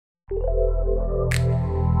Hi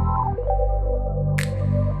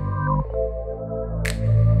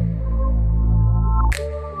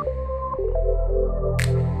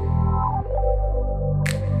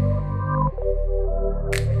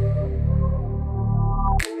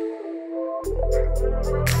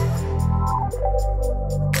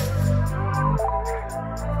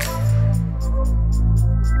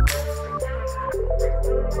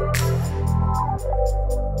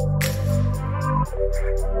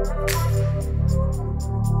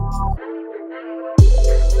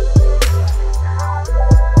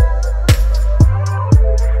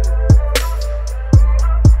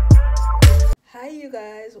you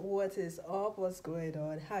guys, what is up? What's going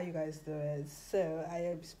on? How you guys doing? So I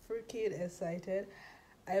am freaking excited.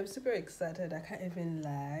 I am super excited. I can't even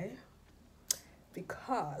lie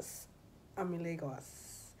because I'm in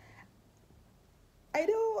Lagos. I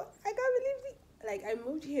know I can't believe it. Like I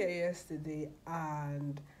moved here yesterday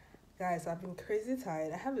and guys, I've been crazy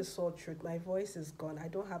tired. I have a sore throat. My voice is gone. I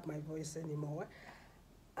don't have my voice anymore.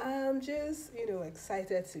 I'm just,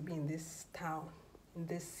 excited to be in this town, in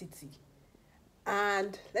this city.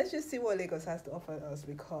 And let's just see what Lagos has to offer us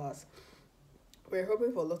because we're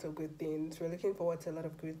hoping for a lot of good things. We're looking forward to a lot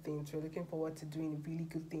of good things. We're looking forward to doing really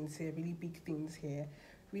good things here, really big things here,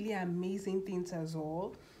 really amazing things as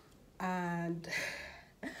well. And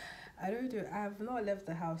I don't know, I've not left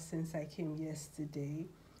the house since I came yesterday.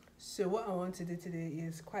 So what I want to do today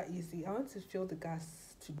is quite easy. I want to fill the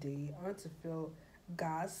gas today. I want to fill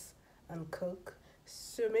gas and cook.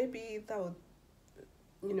 So maybe that would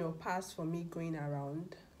pass for me going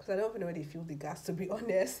around because I don't even know where they fill the gas to be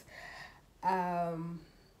honest. Um,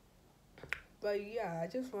 but yeah, I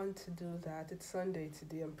just want to do that. It's Sunday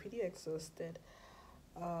today. I'm pretty exhausted.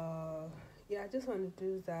 Uh, yeah, I just want to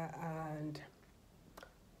do that and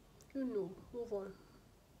move on.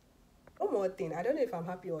 One more thing, I don't know if I'm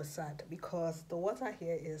happy or sad because the water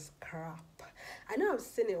here is crap. I know I've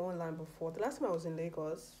seen it online before. The last time I was in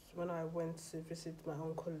Lagos, when I went to visit my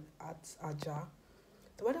uncle at Aja,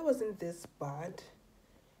 the weather wasn't this bad.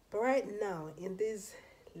 But right now, in this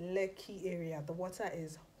Lekki area, the water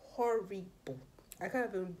is horrible. I can't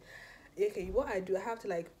even. Okay, what I do, I have to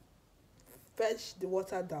like fetch the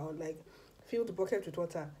water down, like fill the bucket with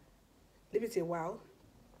water, leave it a while,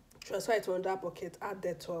 transfer it to another bucket, add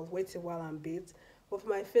that 12, wait a while and bathe. But for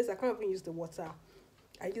my face, I can't even use the water.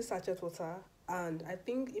 I use sachet water, and I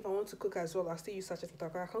think if I want to cook as well, I'll still use sachet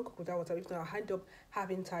water. I can't cook without water. If not, I'll end up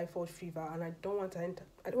having typhoid fever, and I don't want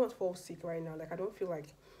to fall sick right now. Like I don't feel like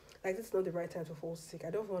this is not the right time to fall sick.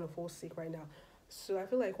 I don't want to fall sick right now. So I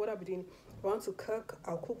feel like what I'll be doing, if I want to cook,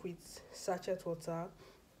 I'll cook with sachet water.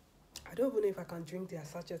 I don't even know if I can drink their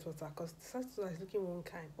sachet water because the sachet water is looking one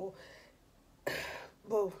kind.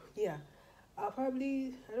 But yeah, I'll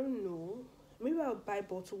probably, I don't know, maybe I'll buy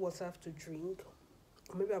bottled water to drink.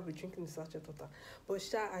 Or maybe I'll be drinking the sachet water. But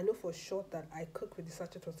I know for sure that I cook with the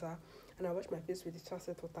sachet water and I wash my face with the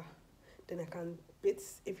sachet water. Then I can bathe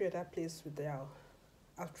every other place with their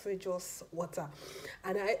outrageous water.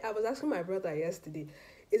 And I was asking my brother yesterday,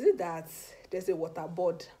 is it that there's a water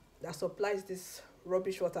board that supplies this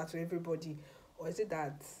rubbish water to everybody? Or is it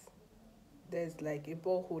that there's like a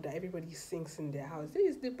borehole that everybody sinks in their house?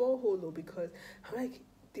 This is the borehole though, because I'm like,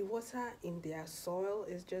 the water in their soil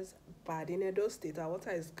is just bad. In Edo State, our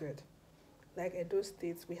water is good. Like Edo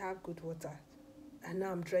State, we have good water. And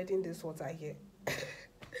now I'm dreading this water here.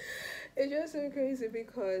 It's just so crazy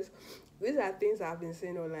because these are things I've been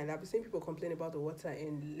seeing online. I've been seeing people complain about the water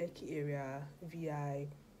in Lekki area, VI,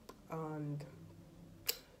 and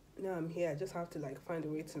now I'm here. I just have to like find a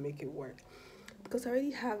way to make it work. Because I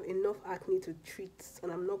already have enough acne to treat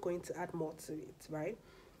and I'm not going to add more to it, right?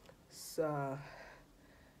 So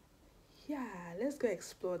yeah, let's go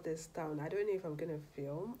explore this town. I don't know if I'm gonna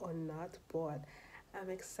film or not, but I'm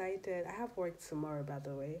excited. I have work tomorrow, by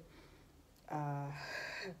the way. I'm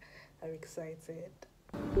excited.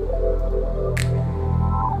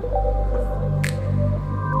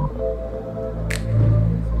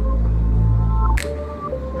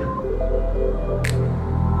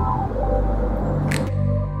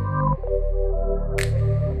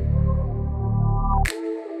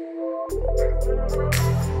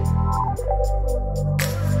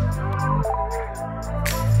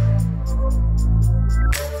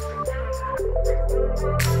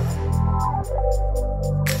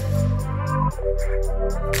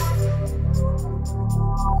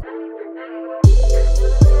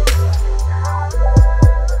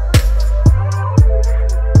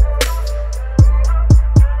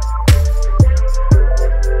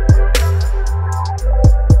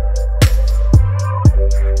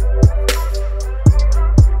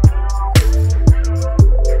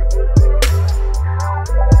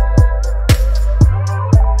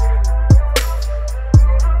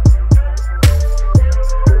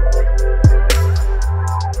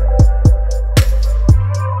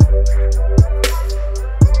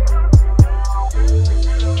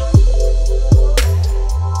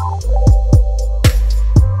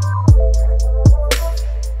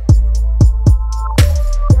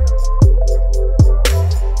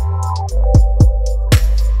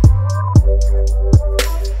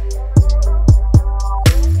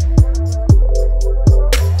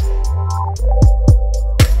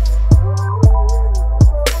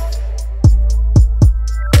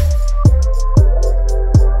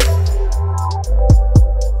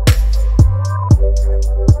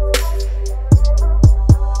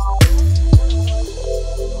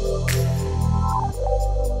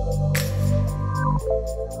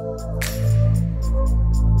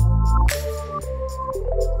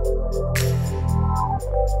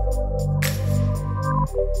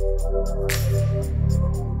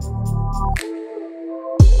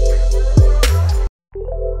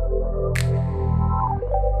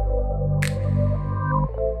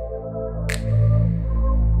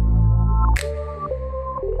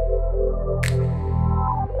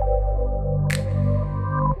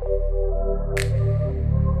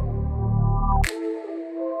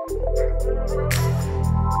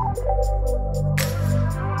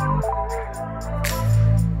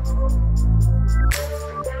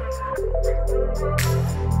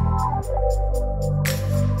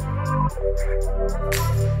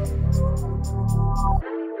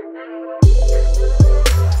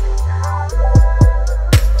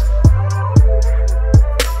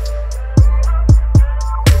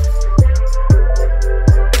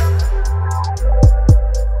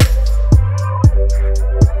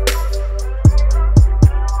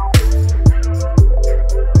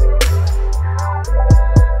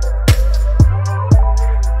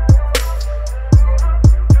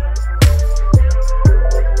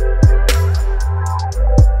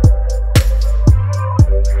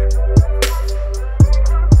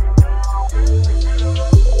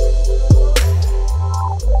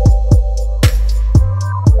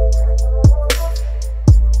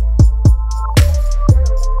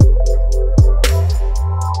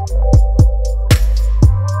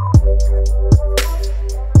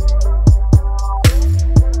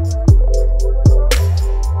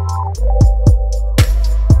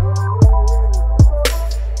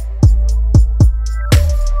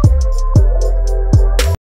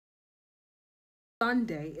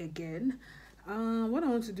 Sunday again. What I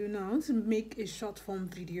want to do now, I want to make a short form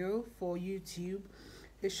video for YouTube,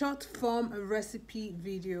 a short form recipe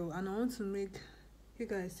video, and I want to make, hey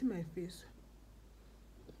guys, see my face,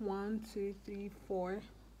 1 2 3 4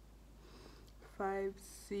 5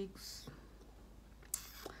 6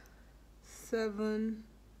 7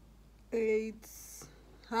 8.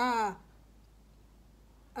 I've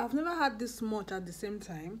never had this much at the same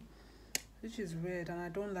time, which is weird and I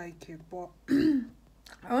don't like it, but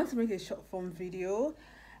I want to make a short form video,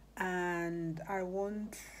 and I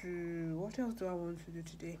want to, what else do I want to do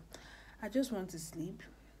today? I just want to sleep.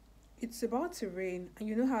 It's about to rain, and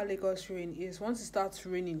you know how Lagos rain is. Once it starts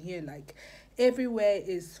raining here, like everywhere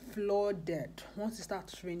is flooded once it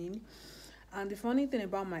starts raining. And the funny thing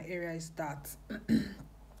about my area is that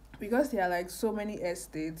because there are like so many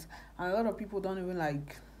estates, and a lot of people don't even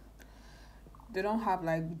like, they don't have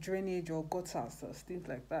like drainage or gutters or things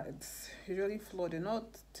like that. It's usually flooded, not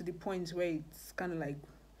to the point where it's kind of like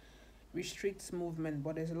restricts movement,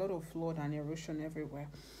 but there's a lot of flood and erosion everywhere.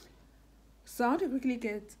 So I want to quickly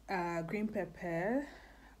get green pepper.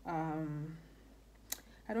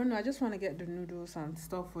 I don't know, I just want to get the noodles and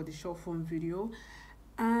stuff for the short form video.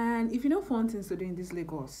 And if you know fun things to do in this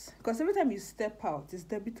Lagos, because every time you step out, it's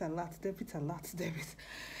debit alert, debit alert, debit.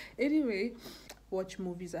 Anyway, watch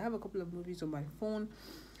movies. I have a couple of movies on my phone.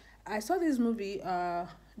 I saw this movie,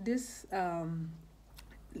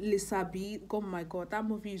 Lisa B. Oh my god, that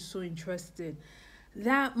movie is so interesting.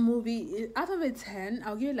 That movie, out of a 10,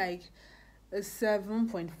 I'll give it like a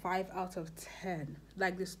 7.5 out of 10.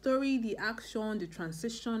 Like the story, the action, the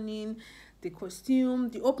transitioning, the costume,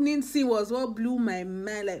 the opening scene was what blew my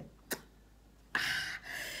mind. Like,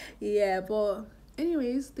 yeah, but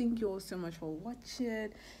anyways, thank you all so much for watching.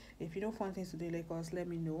 If you don't find things to do like us, let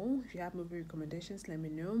me know. If you have movie recommendations, let me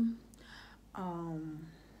know.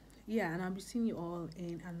 Yeah, and I'll be seeing you all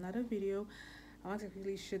in another video. I want to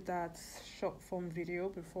quickly shoot that short form video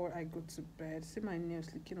before I go to bed. See my nails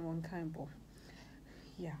looking one kind, but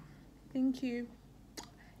yeah, thank you.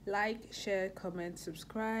 Like, share, comment,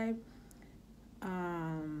 subscribe.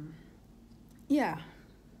 Yeah.